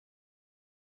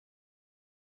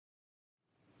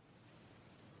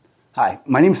Hi,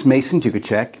 my name is Mason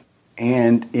Dukacek,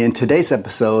 and in today's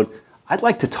episode, I'd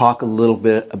like to talk a little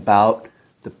bit about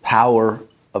the power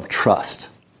of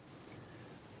trust.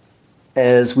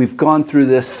 As we've gone through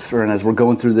this, or as we're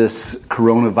going through this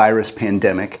coronavirus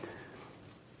pandemic,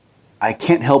 I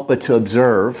can't help but to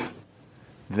observe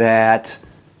that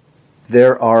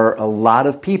there are a lot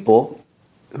of people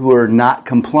who are not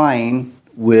complying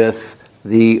with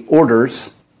the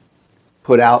orders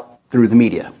put out through the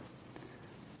media.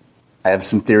 I have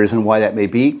some theories on why that may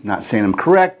be. Not saying I'm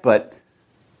correct, but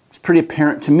it's pretty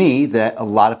apparent to me that a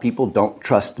lot of people don't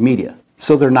trust the media,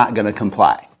 so they're not going to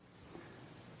comply.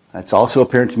 It's also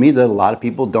apparent to me that a lot of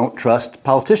people don't trust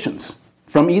politicians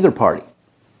from either party,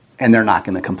 and they're not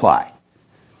going to comply.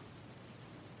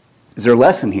 Is there a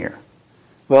lesson here?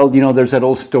 Well, there's that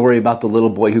old story about the little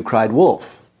boy who cried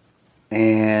wolf.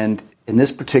 And in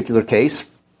this particular case,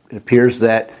 it appears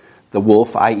that the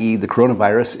wolf, i.e. the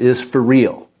coronavirus, is for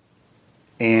real.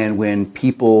 And when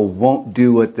people won't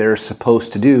do what they're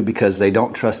supposed to do because they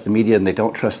don't trust the media and they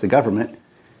don't trust the government,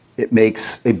 it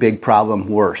makes a big problem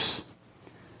worse.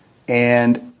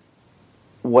 And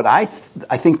what I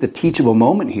think the teachable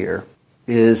moment here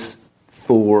is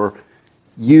for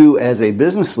you as a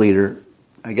business leader.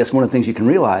 I guess one of the things you can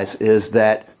realize is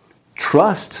that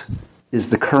trust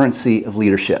is the currency of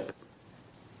leadership.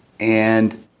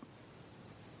 And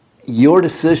your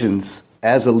decisions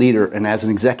as a leader and as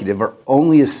an executive are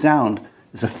only as sound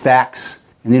as the facts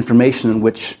and the information on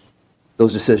which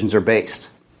those decisions are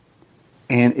based.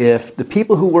 And if the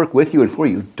people who work with you and for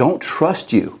you don't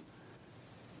trust you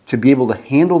to be able to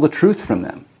handle the truth from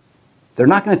them, they're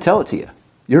not going to tell it to you.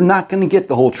 You're not going to get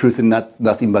the whole truth and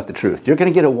nothing but the truth. You're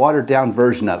going to get a watered down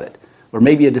version of it, or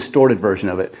maybe a distorted version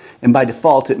of it. And by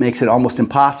default, it makes it almost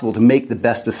impossible to make the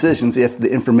best decisions if the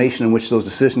information in which those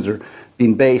decisions are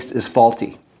being based is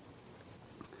faulty.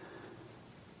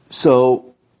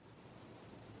 So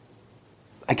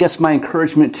I guess my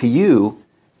encouragement to you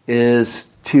is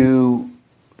to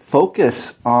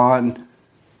focus on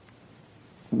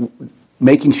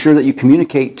making sure that you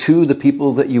communicate to the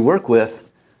people that you work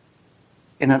with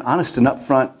in an honest and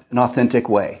upfront and authentic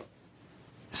way,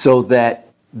 so that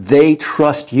they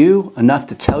trust you enough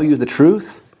to tell you the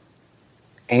truth,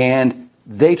 and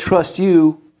they trust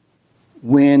you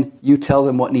when you tell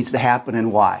them what needs to happen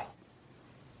and why.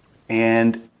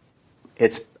 And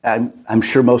I'm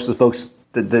sure most of the folks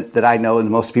that I know and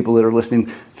most people that are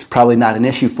listening, it's probably not an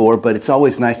issue for, but it's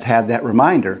always nice to have that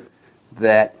reminder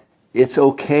that it's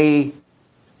okay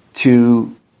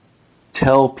to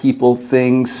tell people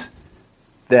things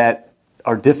that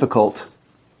are difficult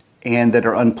and that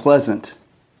are unpleasant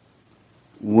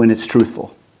when it's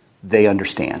truthful. They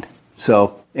understand.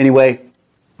 So anyway,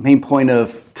 main point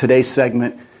of today's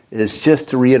segment is just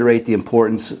to reiterate the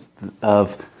importance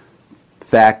of the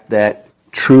fact that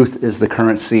truth is the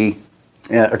currency,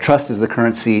 or trust is the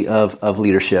currency of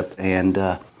leadership. And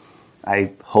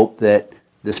I hope that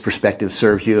this perspective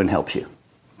serves you and helps you.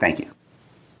 Thank you.